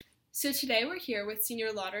So today we're here with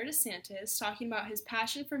Senior Lawder DeSantis talking about his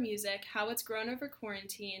passion for music, how it's grown over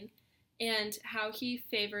quarantine, and how he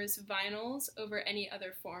favors vinyls over any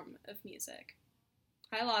other form of music.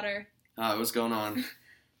 Hi, Lawder. Hi, what's going on?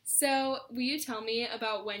 So, will you tell me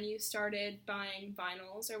about when you started buying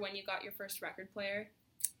vinyls or when you got your first record player?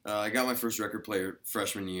 I got my first record player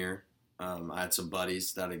freshman year. I had some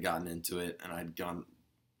buddies that had gotten into it, and I'd gone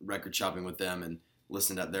record shopping with them and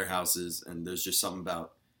listened at their houses. And there's just something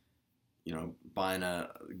about,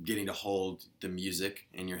 getting to hold the music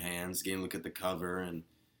in your hands, getting to look at the cover and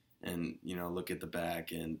look at the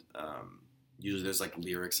back. And usually there's like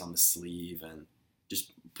lyrics on the sleeve, and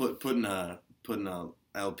just putting a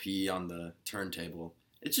LP on the turntable.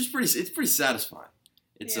 It's pretty satisfying.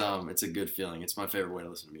 It's a good feeling. It's my favorite way to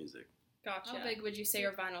listen to music. Gotcha. How big would you say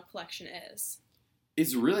your vinyl collection is?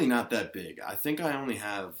 It's really not that big. I think I only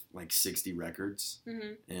have like 60 records,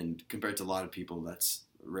 and compared to a lot of people, that's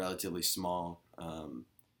relatively small.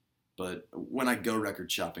 But when I go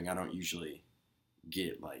record shopping, I don't usually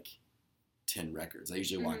get like 10 records. I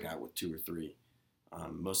usually walk out with 2 or 3.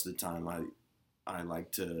 Most of the time, I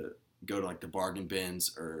like to go to like the bargain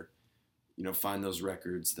bins or find those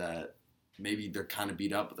records that maybe they're kind of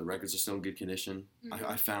beat up, but the records are still in good condition.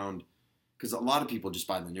 I found, because a lot of people just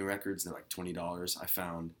buy the new records, they're like $20. I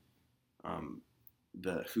found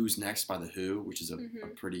the Who's Next by The Who, which is a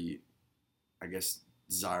pretty, I guess,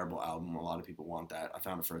 desirable album. A lot of people want that. I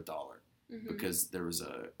found it for $1 because there was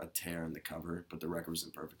a tear in the cover, but the record was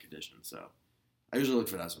in perfect condition. So I usually look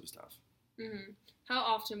for that sort of stuff. How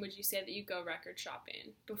often would you say that you go record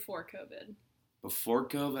shopping before COVID? Before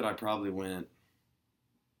COVID, I probably went,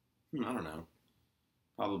 I don't know,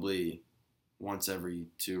 probably once every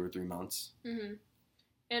 2 or 3 months.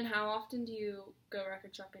 And how often do you go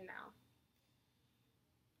record shopping now?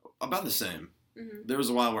 About the same. There was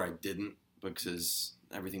a while where I didn't because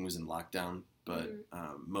everything was in lockdown, but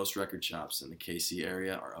most record shops in the KC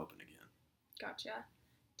area are open again. Gotcha.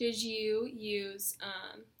 Did you use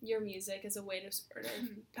your music as a way to sort of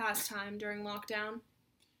pass time during lockdown?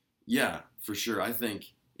 Yeah, for sure. I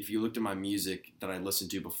think if you looked at my music that I listened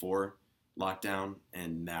to before lockdown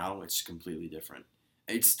and now, it's completely different.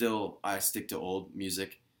 It's still, I stick to old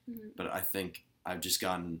music, but I think I've just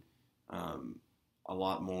gotten a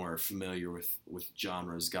lot more familiar with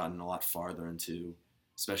genres, gotten a lot farther into,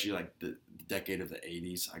 especially like the decade of the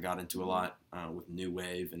 80s. I got into a lot with new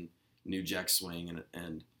wave and new jack swing,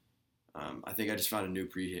 and I think I just found a new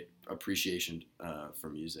appreciation for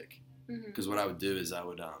music. Because what I would do is I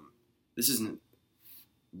would, this isn't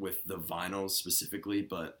with the vinyls specifically,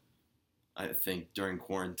 but I think during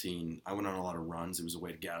quarantine, I went on a lot of runs. It was a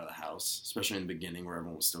way to get out of the house, especially in the beginning where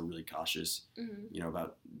everyone was still really cautious,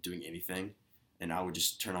 about doing anything. And I would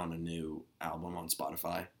just turn on a new album on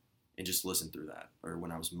Spotify and just listen through that, or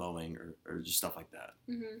when I was mowing, or just stuff like that.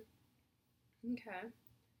 Okay.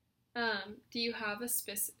 Do you have a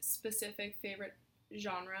specific favorite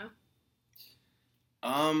genre?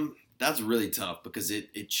 That's really tough because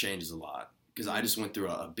it changes a lot. Because I just went through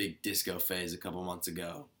a big disco phase a couple months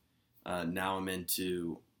ago. Now I'm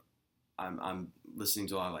listening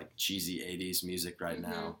to a lot of like cheesy 80s music right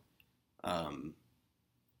now.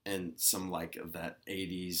 And some like of that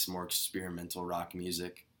 80s more experimental rock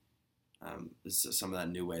music. Some of that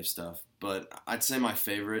new wave stuff. But I'd say my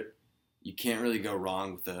favorite, you can't really go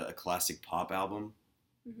wrong with a classic pop album.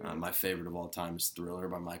 My favorite of all time is Thriller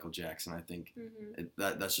by Michael Jackson. I think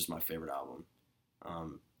that's just my favorite album.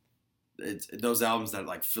 It's those albums that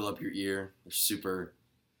like fill up your ear. They're super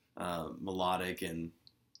melodic, and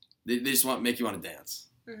they just make you want to dance.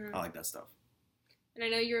 I like that stuff. And I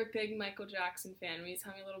know you're a big Michael Jackson fan. Will you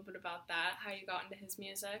tell me a little bit about that, how you got into his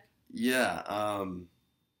music? Yeah,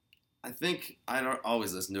 I think I don't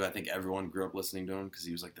always listen to it. I think everyone grew up listening to him because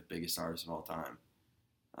he was like the biggest artist of all time.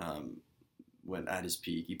 When at his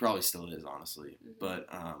peak, he probably still is, honestly. But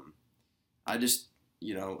I just,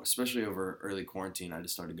 especially over early quarantine, I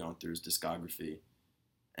just started going through his discography,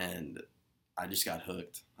 and I just got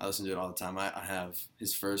hooked. I listen to it all the time. I have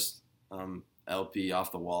his first LP,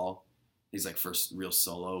 Off the Wall. His like first real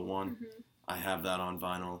solo one. I have that on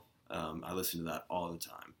vinyl. I listen to that all the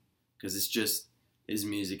time because it's just, his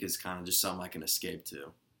music is kind of just something I can escape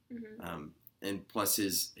to. And plus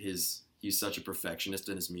he's such a perfectionist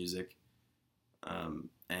in his music.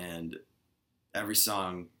 And every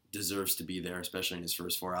song deserves to be there, especially in his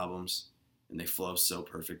first 4 albums, and they flow so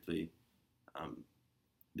perfectly.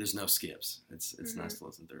 There's no skips. It's nice to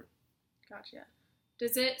listen through. Gotcha.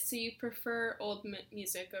 So you prefer old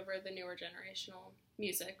music over the newer generational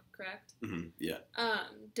music, correct? Yeah.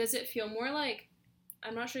 Does it feel more like,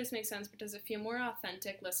 I'm not sure this makes sense, but does it feel more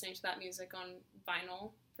authentic listening to that music on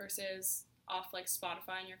vinyl versus off like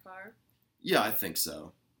Spotify in your car? Yeah, I think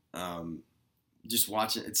so. Just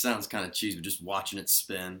watching it sounds kind of cheesy, but just watching it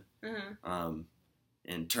spin,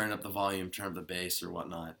 and turn up the volume, turn up the bass or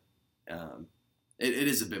whatnot. It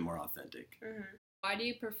is a bit more authentic. Why do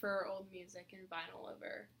you prefer old music and vinyl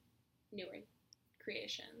over newer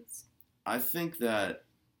creations? I think that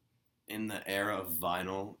in the era of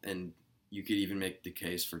vinyl, and you could even make the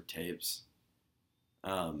case for tapes,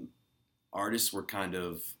 artists were kind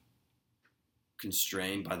of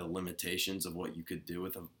constrained by the limitations of what you could do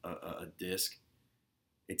with a disc.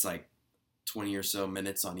 It's like 20 or so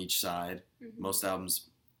minutes on each side. Most albums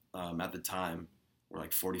at the time were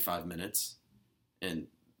like 45 minutes. And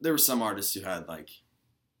there were some artists who had like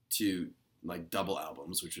two, like double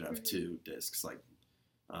albums, which would have two discs, like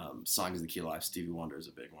Songs of the Key of Life, Stevie Wonder is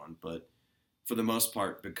a big one. But for the most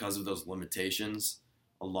part, because of those limitations,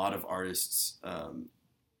 a lot of artists,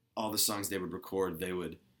 all the songs they would record, they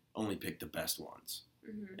would only pick the best ones.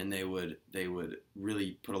 And they would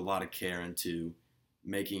really put a lot of care into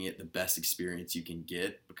making it the best experience you can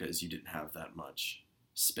get because you didn't have that much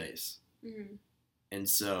space. And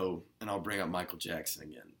so, and I'll bring up Michael Jackson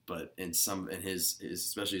again, but in his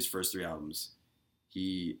especially his first 3 albums,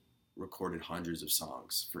 he recorded hundreds of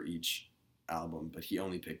songs for each album, but he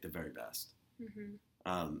only picked the very best.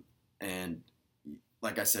 And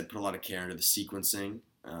like I said, put a lot of care into the sequencing.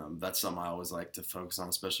 That's something I always like to focus on,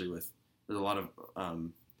 especially there's a lot of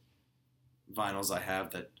vinyls I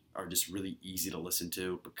have that are just really easy to listen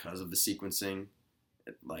to because of the sequencing.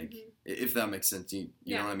 Like, if that makes sense, you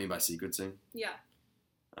know what I mean by sequencing? Yeah.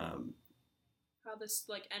 How this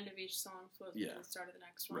like end of each song flows into the start of the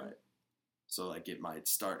next one. Right. So like it might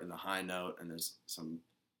start in the high note and there's some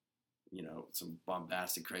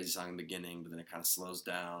bombastic crazy song in the beginning, but then it kind of slows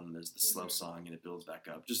down and there's the slow song and it builds back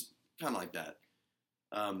up. Just kind of like that.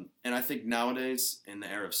 And I think nowadays in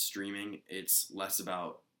the era of streaming, it's less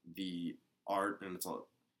about the art, and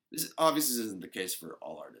this obviously isn't the case for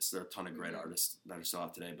all artists. There are a ton of great artists that are still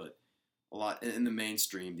out today, but a lot in the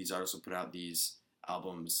mainstream, these artists will put out these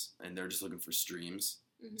albums and they're just looking for streams.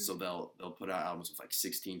 So they'll put out albums with like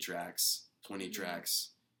 16 tracks, 20 tracks,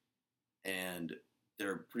 and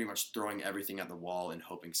they're pretty much throwing everything at the wall and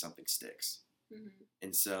hoping something sticks.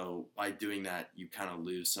 And so by doing that, you kind of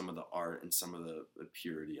lose some of the art and some of the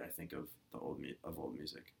purity, I think, of old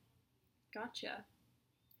music. Gotcha.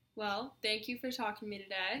 Well, thank you for talking to me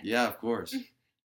today. Yeah, of course.